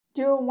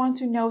Do you want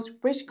to know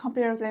which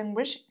computer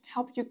language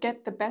helps you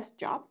get the best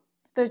job?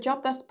 The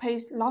job that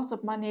pays lots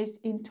of money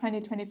in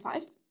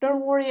 2025?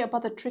 Don't worry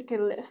about the tricky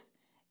list.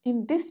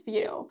 In this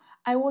video,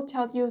 I will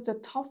tell you the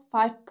top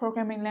 5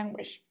 programming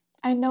languages.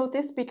 I know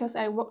this because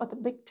I work at the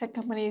big tech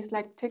companies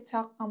like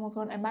TikTok,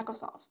 Amazon, and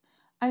Microsoft.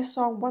 I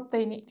saw what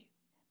they need.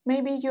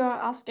 Maybe you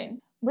are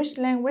asking, which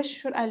language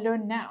should I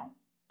learn now?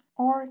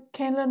 Or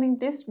can learning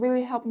this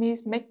really help me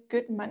make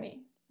good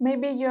money?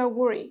 Maybe you are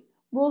worried,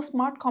 will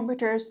smart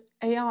computers,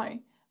 AI,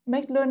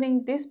 make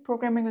learning this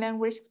programming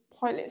language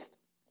pointless?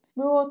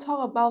 We will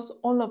talk about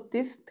all of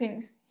these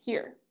things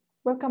here.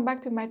 Welcome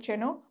back to my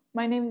channel.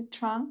 My name is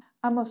Huang.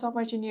 I'm a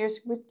software engineer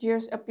with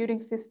years of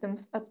building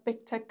systems at a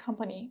big tech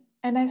company.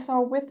 And I saw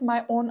with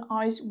my own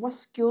eyes what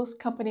skills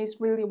companies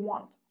really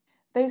want.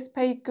 They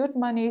pay good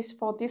money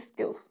for these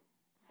skills.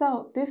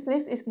 So this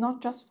list is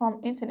not just from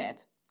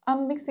internet.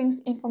 I'm mixing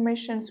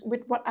information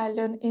with what I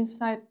learned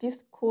inside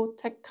this cool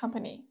tech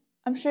company.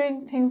 I'm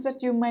sharing things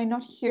that you might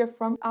not hear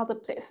from other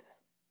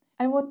places.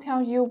 I will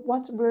tell you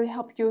what really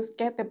help you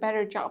get the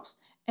better jobs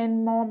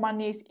and more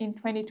money in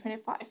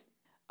 2025.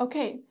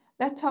 Okay,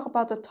 let's talk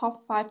about the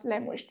top 5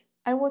 languages.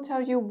 I will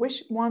tell you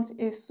which ones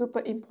is super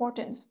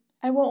important.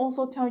 I will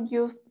also tell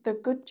you the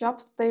good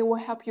jobs they will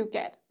help you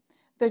get,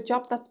 the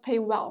job that pay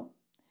well.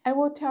 I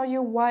will tell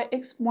you why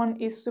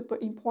X1 is super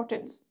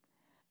important.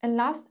 And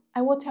last,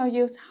 I will tell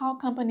you how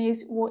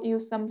companies will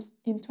use them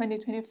in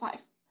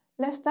 2025.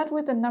 Let's start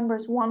with the number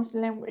 1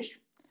 language.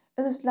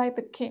 It is like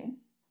the king.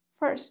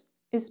 First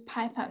is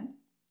Python.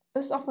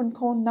 It's often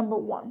called number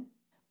 1.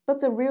 But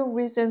the real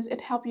reasons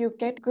it helps you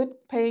get good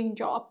paying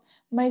job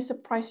may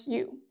surprise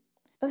you.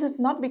 This is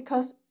not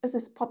because it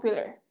is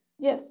popular.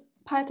 Yes,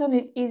 Python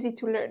is easy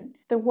to learn.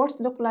 The words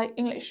look like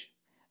English.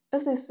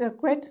 It is a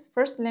great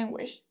first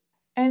language.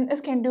 And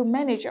it can do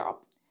many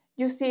jobs.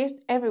 You see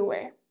it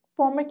everywhere.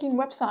 For making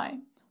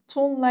website,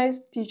 tools like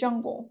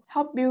Django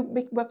help build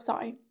big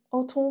website.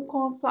 A tool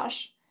called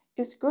Flash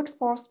is good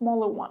for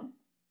smaller one.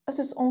 It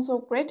is also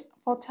great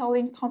for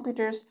telling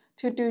computers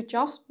to do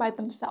jobs by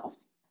themselves.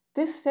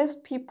 This saves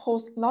people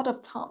a lot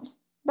of time.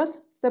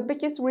 But the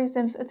biggest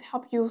reason it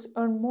helps you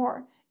earn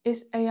more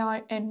is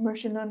AI and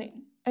machine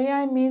learning.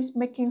 AI means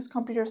making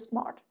computers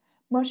smart.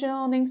 Machine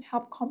learning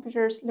helps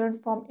computers learn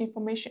from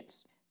information.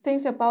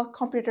 Things about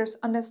computers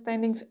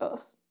understanding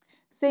us,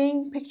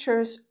 seeing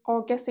pictures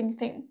or guessing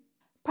things.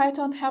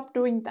 Python helps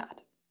doing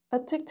that.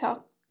 At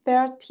TikTok, there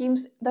are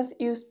teams that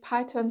use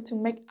Python to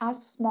make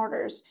us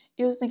smarter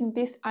using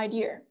this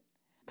idea.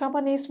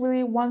 Companies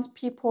really want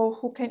people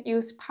who can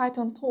use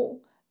Python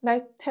tools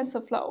like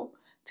TensorFlow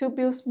to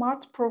build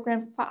smart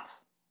programs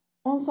fast.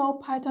 Also,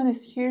 Python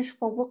is huge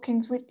for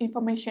working with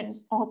information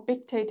or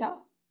big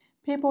data.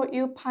 People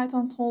use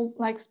Python tools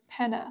like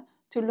Panda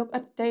to look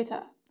at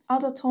data.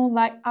 Other tools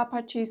like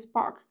Apache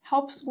Spark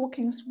helps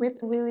working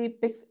with really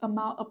big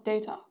amount of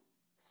data.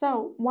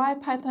 So, why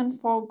Python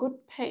for good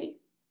pay?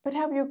 It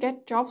helps you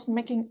get jobs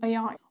making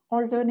AI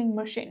or learning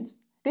machines.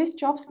 These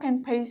jobs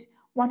can pay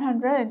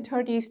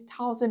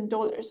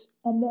 $130,000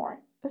 or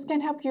more. This can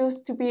help you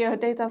to be a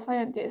data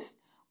scientist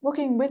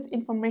working with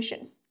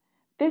information.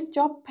 This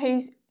job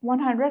pays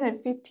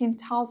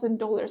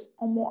 $115,000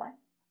 or more.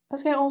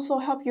 This can also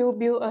help you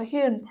build a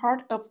hidden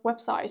part of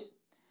websites.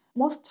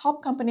 Most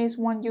top companies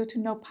want you to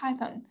know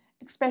Python,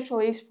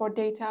 especially for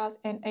data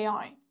and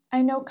AI.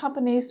 I know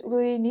companies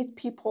really need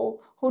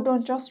people who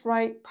don't just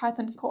write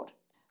Python code.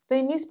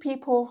 They need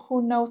people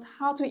who know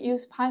how to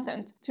use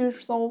Python to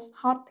solve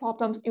hard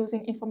problems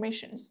using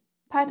information.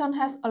 Python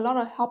has a lot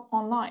of help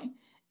online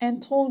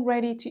and tools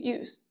ready to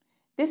use.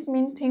 This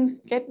means things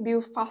get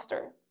built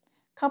faster.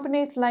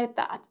 Companies like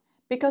that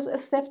because it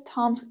saves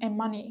time and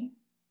money.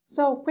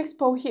 So, quick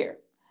poll here.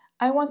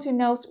 I want to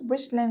know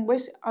which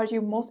language are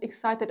you most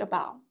excited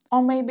about,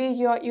 or maybe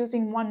you are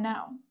using one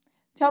now.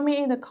 Tell me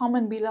in the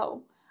comment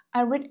below.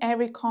 I read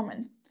every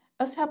comment.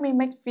 It helps me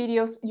make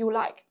videos you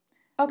like.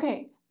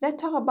 Okay,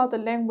 let's talk about the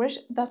language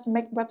that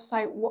make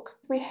website work.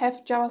 We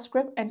have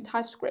JavaScript and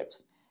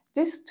TypeScript.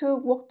 These two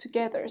work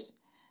together.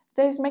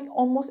 They make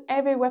almost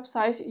every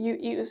website you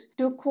use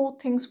do cool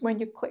things when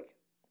you click.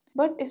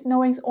 But is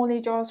knowing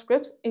only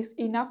JavaScript is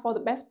enough for the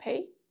best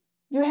pay?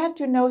 You have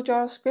to know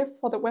JavaScript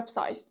for the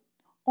websites.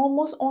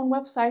 Almost all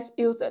websites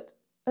use it.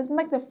 It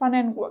makes the front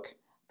end work,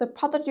 the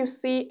part that you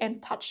see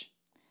and touch.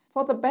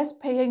 For the best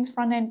paying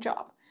front end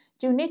job,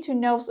 you need to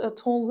know a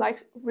tool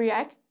like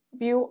React,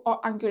 Vue, or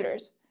Angular.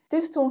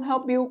 This tool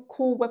helps build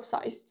cool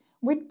websites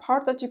with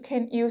parts that you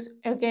can use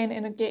again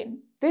and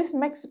again. This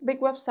makes big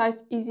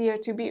websites easier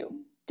to build.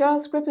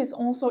 JavaScript is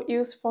also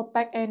used for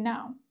backend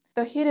now,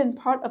 the hidden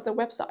part of the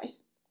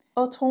websites.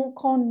 A tool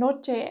called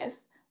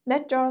Node.js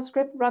lets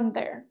JavaScript run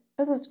there.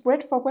 This is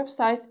great for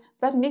websites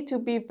that need to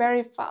be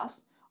very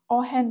fast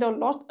or handle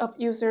lots of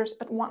users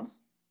at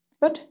once.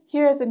 But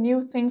here is a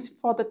new thing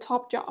for the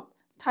top job,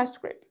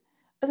 TypeScript.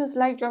 It is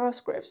like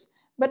JavaScript,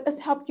 but it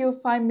helps you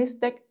find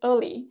mistakes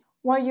early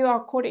while you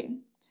are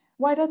coding.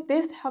 Why does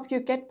this help you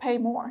get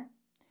paid more?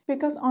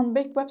 Because on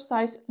big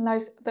websites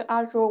like the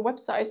Azure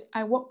websites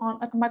I work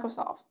on at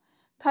Microsoft,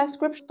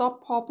 TypeScript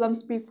stops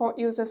problems before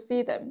users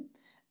see them.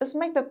 It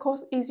makes the code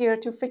easier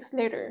to fix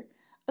later.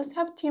 It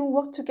helps teams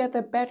work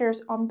together better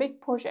on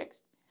big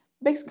projects.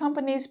 Big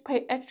companies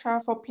pay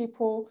extra for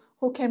people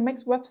who can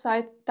make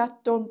websites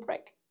that don't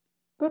break.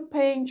 Good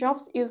paying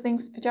jobs using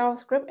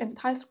JavaScript and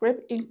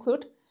TypeScript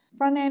include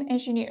front-end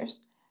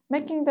engineers,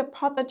 making the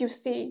part that you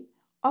see,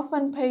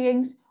 often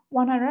paying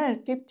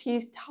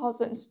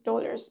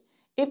 $150,000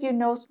 if you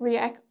know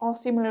React or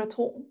similar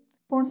tool.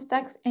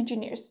 Full-stack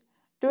engineers,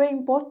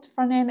 doing both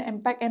front-end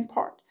and back-end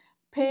part,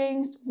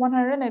 paying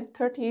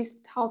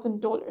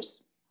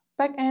 $130,000.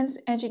 Back-end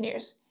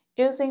engineers,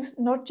 using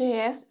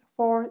Node.js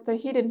for the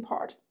hidden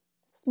part.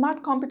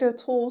 Smart computer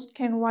tools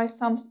can write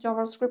some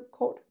JavaScript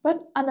code,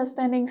 but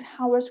understanding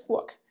how it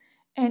works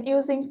and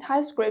using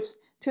TypeScript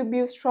to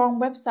build strong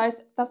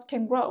websites that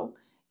can grow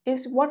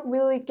is what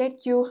really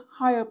gets you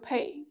higher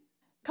pay.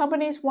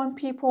 Companies want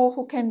people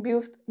who can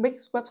build big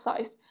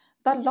websites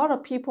that a lot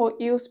of people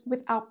use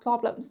without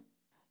problems.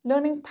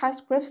 Learning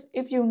TypeScript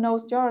if you know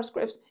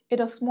JavaScript is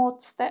a small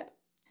step,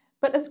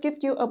 but it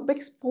gives you a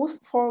big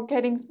boost for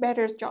getting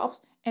better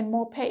jobs and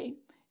more pay,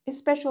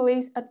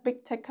 especially at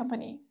big tech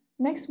companies.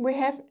 Next, we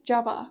have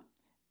Java.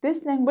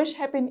 This language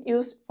has been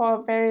used for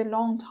a very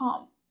long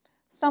time.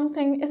 Some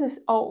think it is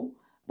old,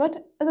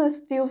 but it is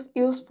still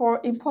used for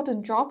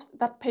important jobs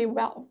that pay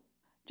well.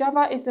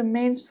 Java is the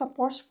main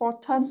support for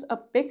tons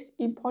of big,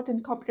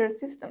 important computer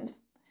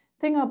systems.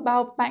 Think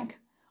about bank,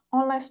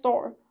 online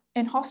store,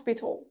 and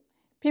hospital.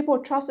 People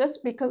trust it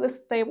because it's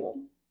stable.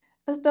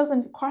 It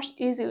doesn't crash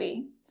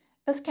easily.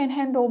 It can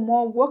handle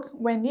more work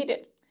when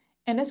needed,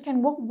 and it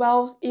can work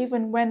well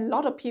even when a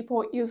lot of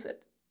people use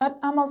it. At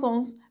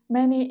Amazon's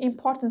many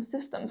important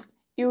systems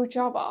use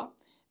Java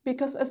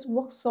because it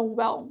works so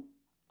well.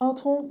 A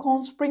tool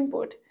called Spring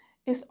Boot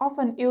is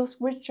often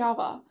used with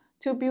Java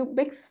to build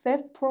big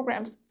safe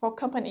programs for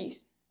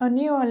companies. A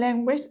newer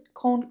language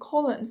called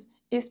Colons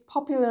is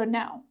popular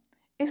now,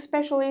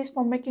 especially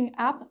for making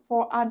apps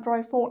for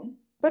Android phone.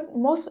 But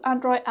most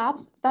Android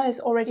apps that is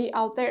already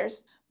out there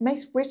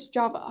make with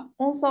Java.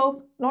 Also,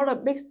 a lot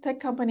of big tech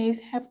companies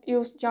have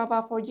used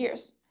Java for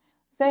years.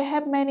 They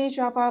have many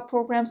Java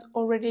programs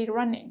already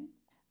running.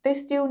 They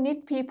still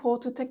need people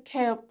to take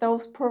care of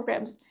those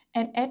programs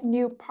and add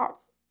new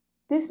parts.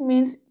 This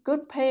means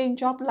good paying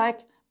jobs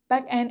like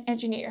back-end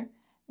engineer,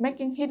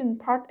 making hidden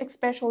parts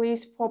especially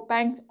for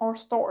banks or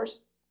stores.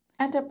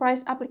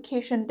 Enterprise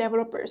application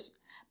developers,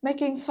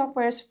 making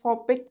software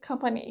for big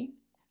companies.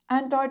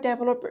 Android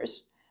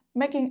developers,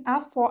 making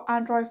apps for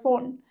Android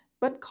phone,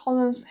 but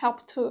Colons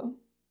help too.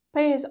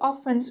 Pay is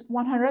often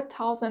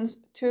 $100,000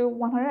 to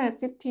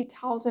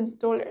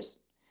 $150,000.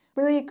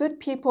 Really good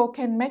people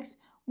can make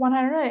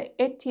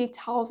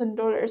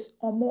 $180,000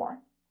 or more.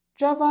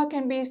 Java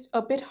can be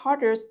a bit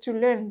harder to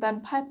learn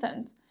than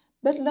Python,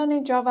 but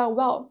learning Java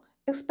well,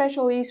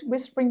 especially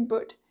with Spring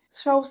Boot,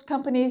 shows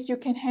companies you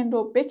can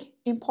handle big,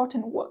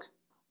 important work.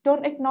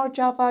 Don't ignore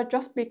Java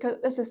just because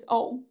it is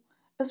old.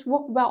 It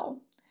works well.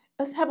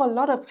 It has a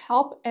lot of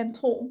help and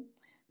tool.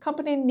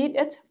 Companies need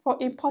it for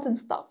important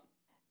stuff.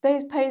 They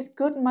pay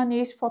good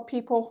money for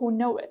people who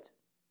know it.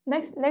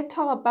 Next, let's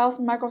talk about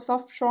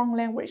Microsoft's strong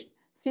language,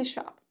 C#.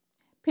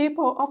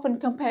 People often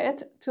compare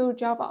it to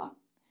Java.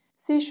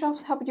 C#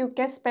 help you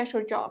get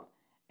special jobs,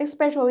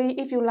 especially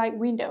if you like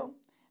Windows,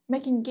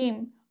 making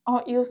games,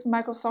 or use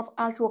Microsoft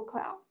Azure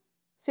Cloud.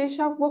 C#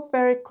 works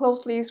very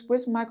closely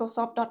with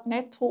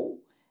Microsoft.NET tool.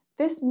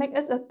 This makes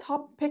it a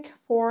top pick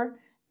for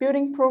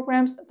building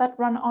programs that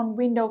run on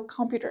Windows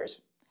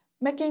computers.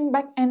 Making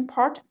back-end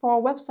part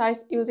for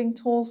websites using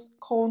tools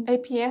called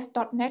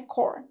APS.NET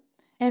Core.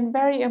 And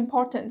very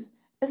important,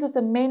 this is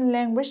the main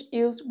language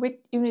used with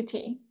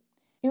Unity.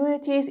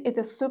 Unity is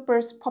a super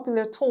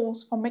popular tool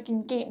for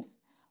making games.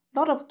 A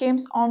lot of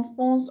games on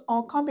phones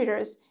or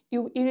computers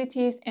use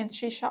Unity and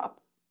C#.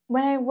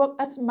 When I work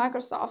at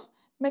Microsoft,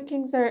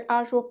 making their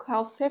Azure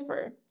cloud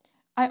safer,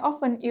 I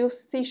often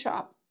use C#.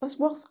 It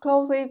works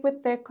closely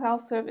with their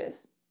cloud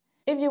service.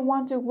 If you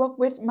want to work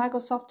with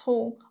Microsoft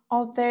tool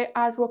or their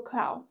Azure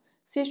cloud,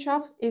 C#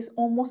 is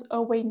almost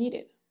always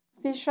needed.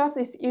 C#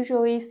 is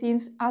usually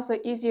seen as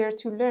easier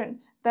to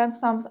learn than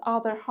some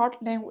other hard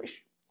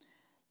language.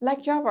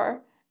 Like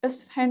Java,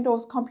 it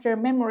handles computer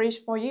memories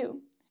for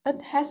you.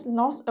 It has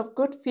lots of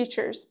good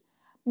features.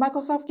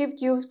 Microsoft gives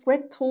you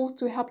great tools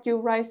to help you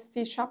write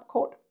C#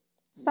 code.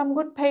 Some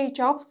good paid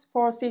jobs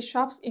for C#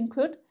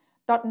 include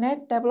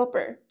 .NET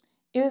developer,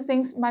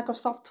 using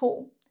Microsoft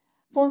tool,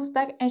 full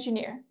stack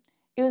engineer,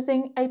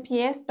 using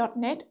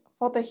APS.NET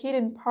for the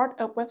hidden part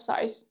of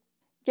websites,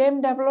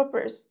 game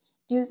developers,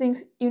 using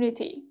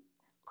Unity,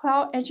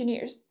 cloud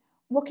engineers,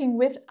 working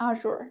with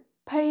Azure.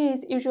 Pay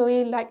is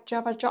usually like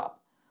Java job,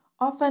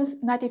 often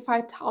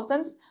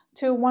 $95,000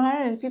 to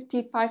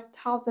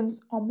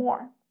 $155,000 or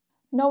more.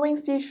 Knowing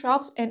C#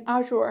 and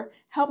Azure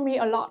helped me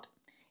a lot.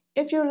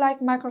 If you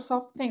like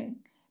Microsoft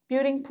thing,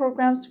 building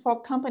programs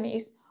for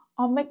companies,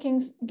 or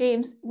making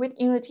games with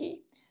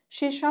Unity,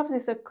 C#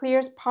 is the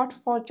clearest part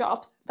for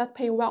jobs that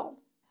pay well.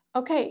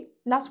 Okay,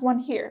 last one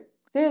here.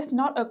 There is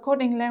not a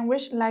coding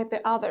language like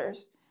the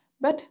others,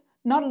 But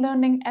not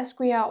learning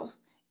SQL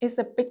is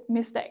a big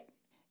mistake.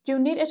 You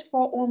need it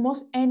for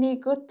almost any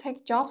good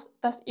tech jobs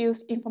that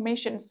use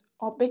information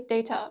or big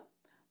data.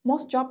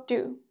 Most jobs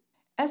do.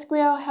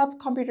 SQL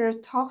helps computers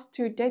talk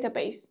to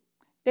databases.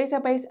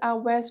 Databases are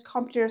where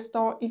computers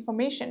store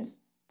information.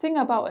 Think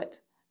about it.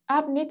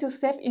 Apps need to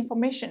save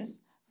information,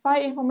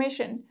 find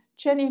information,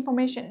 change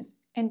information,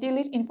 and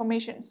delete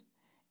information.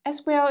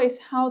 SQL is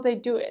how they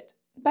do it.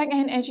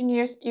 Backend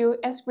engineers use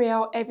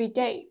SQL every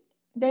day.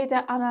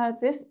 Data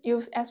analysts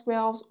use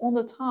SQL all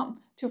the time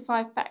to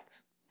find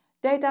facts.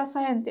 Data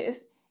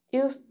scientists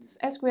use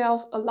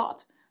SQL a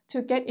lot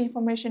to get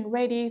information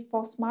ready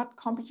for smart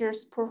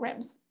computers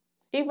programs.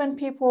 Even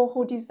people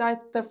who design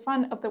the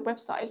front of the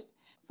websites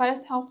find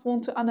it helpful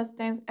to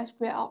understand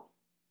SQL.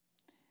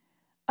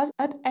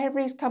 At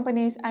every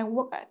company I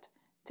work at,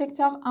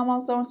 TikTok,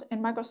 Amazon,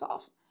 and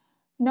Microsoft,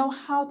 know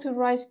how to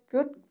write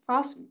good,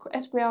 fast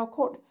SQL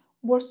code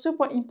was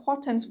super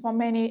important for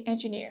many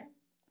engineers.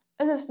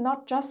 It is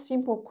not just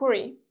simple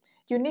query.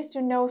 You need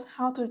to know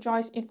how to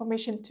join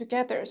information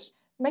together,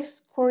 make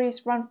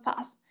queries run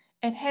fast,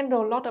 and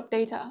handle a lot of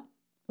data.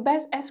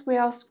 Best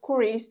SQL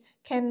queries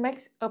can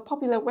make a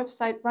popular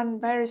website run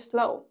very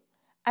slow.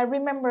 I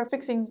remember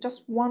fixing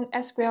just one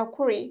SQL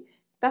query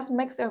that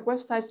makes a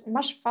website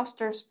much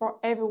faster for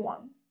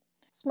everyone.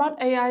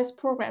 Smart AI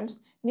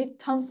programs need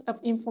tons of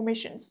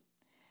information.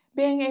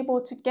 Being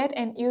able to get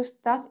and use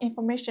that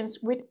information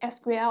with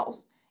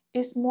SQL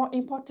is more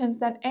important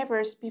than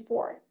ever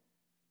before.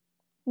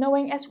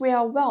 Knowing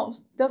SQL well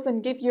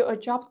doesn't give you a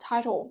job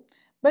title,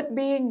 but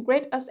being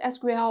great at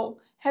SQL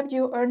helps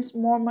you earn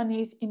more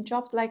money in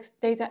jobs like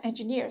data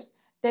engineers,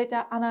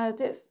 data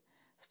analysts,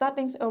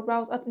 starting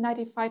around at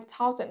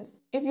 95,000.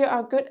 If you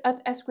are good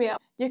at SQL,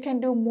 you can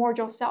do more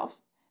yourself.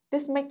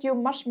 This makes you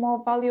much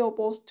more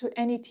valuable to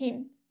any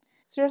team.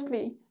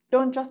 Seriously,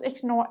 don't just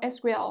ignore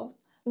SQL.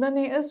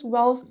 Learning it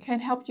well can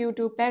help you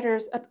do better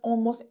at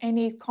almost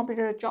any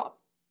computer job.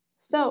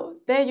 So,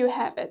 there you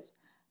have it.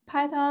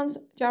 Python,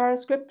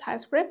 JavaScript,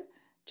 TypeScript,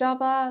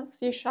 Java,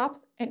 C#,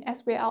 and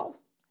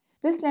SQL.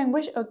 This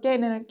language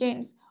again and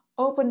again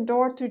open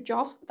doors to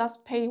jobs that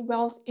pay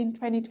well in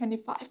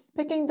 2025.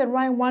 Picking the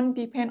right one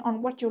depends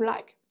on what you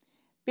like.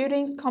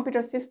 Building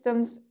computer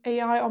systems,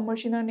 AI or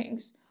machine learning,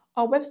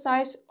 or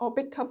websites or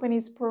big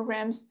companies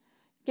programs,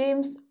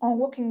 games, or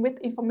working with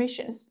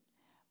information.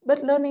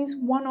 But learning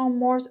one or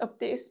more of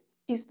this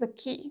is the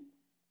key.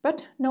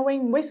 But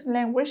knowing which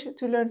language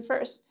to learn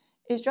first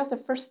is just the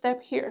first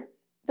step here.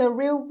 The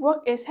real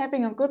work is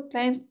having a good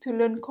plan to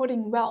learn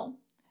coding well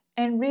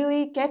and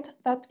really get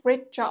that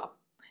great job,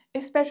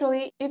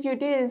 especially if you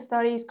didn't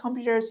study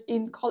computers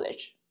in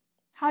college.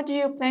 How do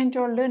you plan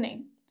your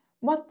learning?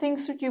 What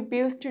things should you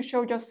build to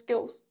show your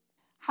skills?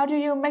 How do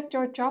you make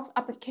your job's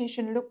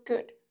application look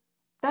good?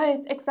 That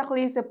is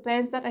exactly the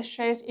plans that I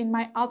shared in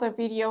my other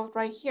video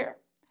right here.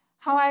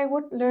 How I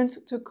would learn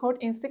to code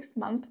in 6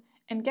 months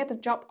and get a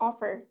job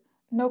offer,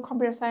 no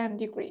computer science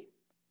degree.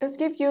 It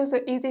gives you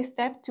the easy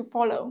step to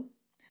follow.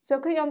 So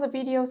click on the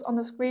videos on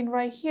the screen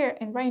right here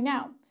and right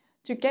now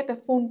to get the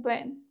full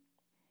plan.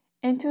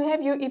 And to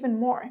have you even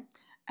more,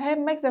 I have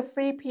made the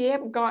free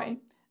PDF guide,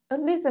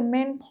 at least the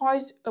main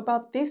points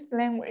about this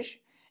language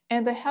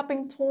and the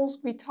helping tools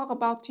we talk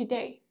about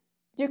today.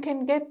 You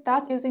can get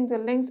that using the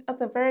links at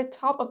the very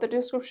top of the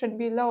description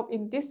below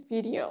in this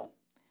video.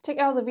 Check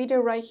out the video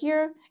right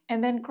here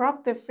and then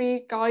grab the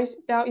free guides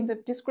down in the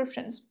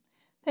descriptions.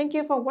 Thank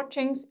you for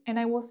watching and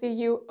I will see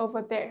you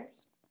over there.